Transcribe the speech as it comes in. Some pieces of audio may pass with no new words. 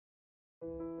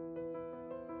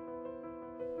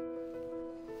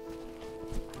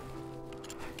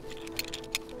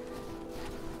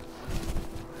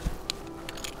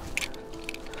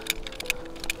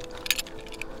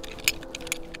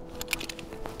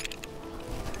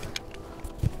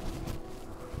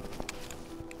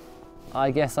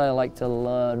I guess I like to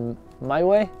learn my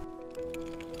way.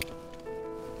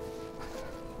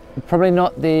 Probably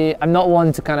not I'm not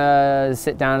one to kind of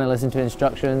sit down and listen to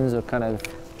instructions or kind of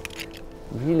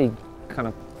really kind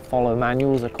of follow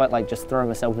manuals. I quite like just throwing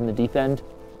myself in the deep end.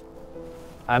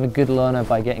 I'm a good learner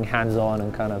by getting hands-on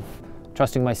and kind of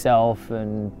trusting myself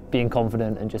and being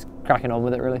confident and just cracking on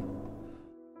with it, really.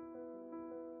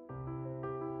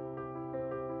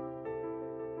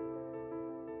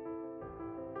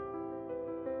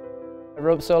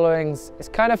 Rope soloing is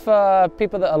kind of for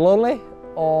people that are lonely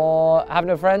or have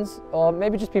no friends, or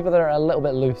maybe just people that are a little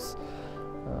bit loose.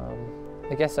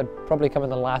 I guess I'd probably come in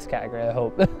the last category, I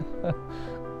hope.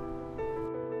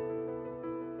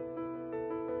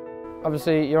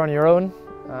 Obviously you're on your own,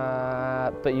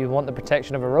 but you want the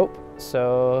protection of a rope,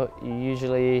 so you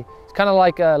usually, it's kind of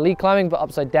like lead climbing but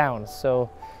upside down. So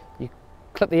you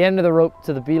clip the end of the rope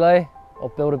to the belay or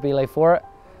build a belay for it,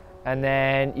 and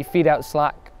then you feed out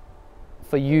slack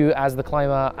for you as the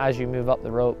climber as you move up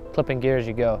the rope, clipping gear as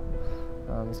you go.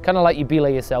 It's kind of like you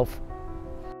belay yourself.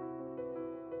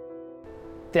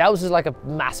 The Alps is like a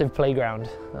massive playground.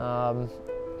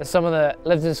 As someone that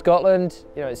lives in Scotland,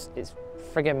 you know, it's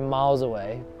friggin' miles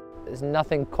away. There's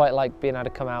nothing quite like being able to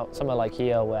come out somewhere like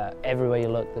here where everywhere you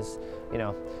look there's, you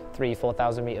know,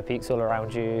 3,000–4,000 meter peaks all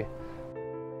around you.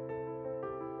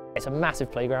 It's a massive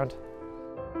playground.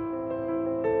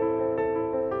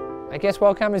 I guess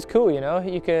wildcamping is cool, you know.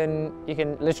 You can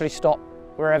literally stop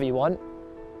wherever you want,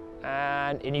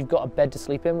 and you've got a bed to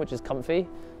sleep in, which is comfy.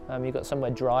 You've got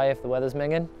somewhere dry if the weather's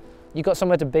minging. You've got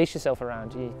somewhere to base yourself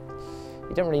around. You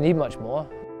don't really need much more.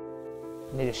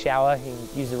 You need a shower, you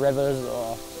can use the rivers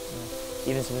or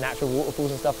even some natural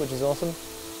waterfalls and stuff, which is awesome.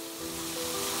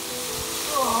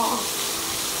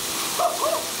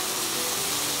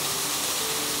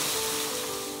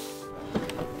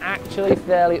 Actually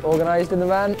fairly organised in the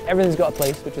van. Everything's got a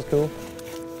place, which is cool.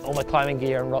 All my climbing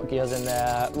gear and rock gear's in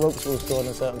there, ropes are all stored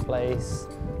in a certain place.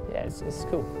 Yeah, it's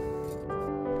cool.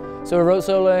 So with rope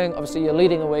soloing, obviously you're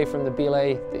leading away from the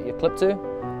belay that you're clipped to,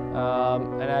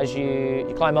 and as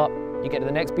you climb up, you get to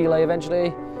the next belay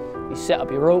eventually. You set up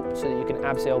your rope so that you can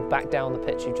abseil back down the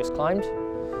pitch you've just climbed.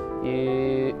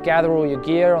 You gather all your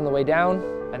gear on the way down,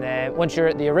 and then once you're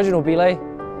at the original belay,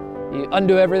 you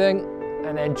undo everything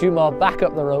and then Jöttnar back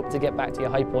up the rope to get back to your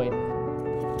high point.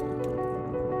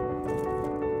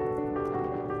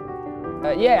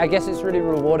 Yeah, I guess it's really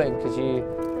rewarding because you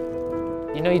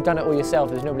know you've done it all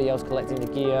yourself. There's nobody else collecting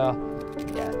the gear.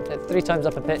 Yeah, 3 times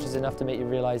up a pitch is enough to make you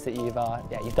realise that you've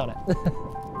done it.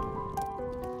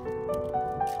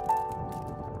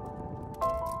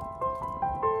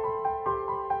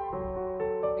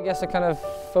 I guess I kind of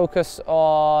focus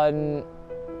on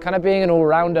kind of being an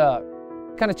all-rounder.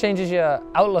 Kind of changes your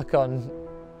outlook on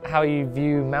how you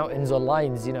view mountains or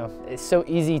lines, you know. It's so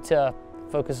easy to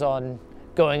focus on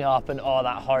going up and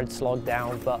that hard slog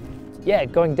down, but yeah,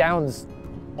 going down's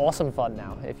awesome fun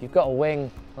now. If you've got a wing,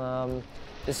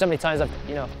 there's so many times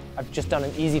I've just done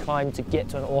an easy climb to get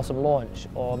to an awesome launch,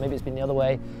 or maybe it's been the other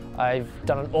way. I've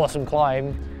done an awesome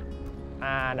climb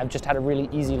and I've just had a really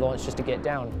easy launch just to get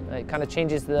down. It kind of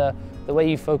changes the way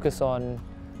you focus on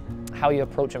how you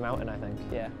approach a mountain, I think,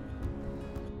 yeah.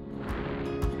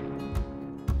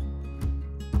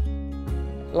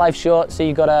 Life's short, so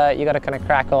you gotta kind of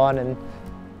crack on, and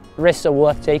risks are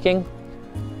worth taking,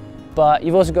 but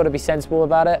you've also got to be sensible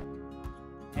about it.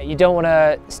 You don't want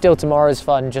to steal tomorrow's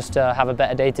fun just to have a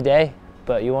better day today,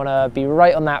 but you want to be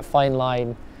right on that fine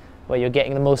line where you're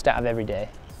getting the most out of every day.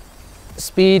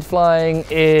 Speed flying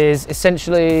is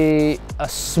essentially a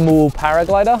small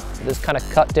paraglider that's kind of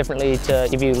cut differently to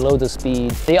give you loads of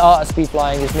speed. The art of speed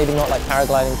flying is maybe not like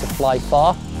paragliding to fly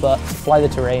far, but to fly the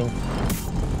terrain.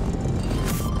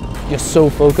 You're so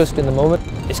focused in the moment.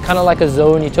 It's kind of like a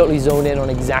zone. You totally zone in on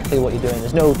exactly what you're doing.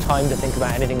 There's no time to think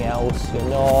about anything else.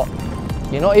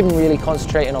 You're not even really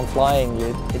concentrating on flying.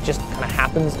 It just kind of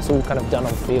happens. It's all kind of done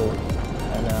on field.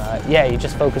 And yeah, you're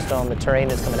just focused on the terrain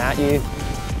that's coming at you,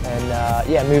 and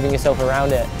yeah, moving yourself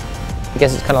around it. I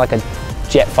guess it's kind of like a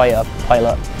jet fighter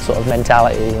pilot sort of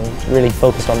mentality, and really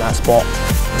focused on that spot.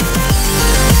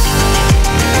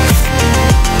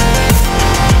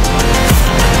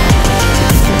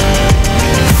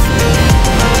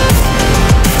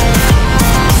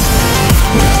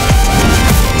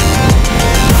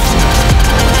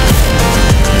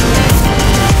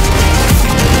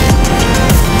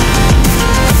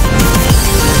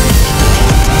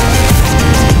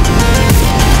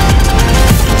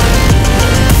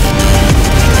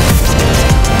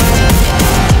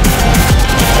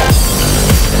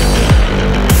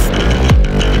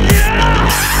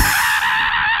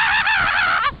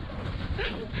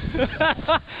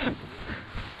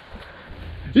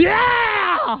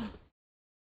 Yeah!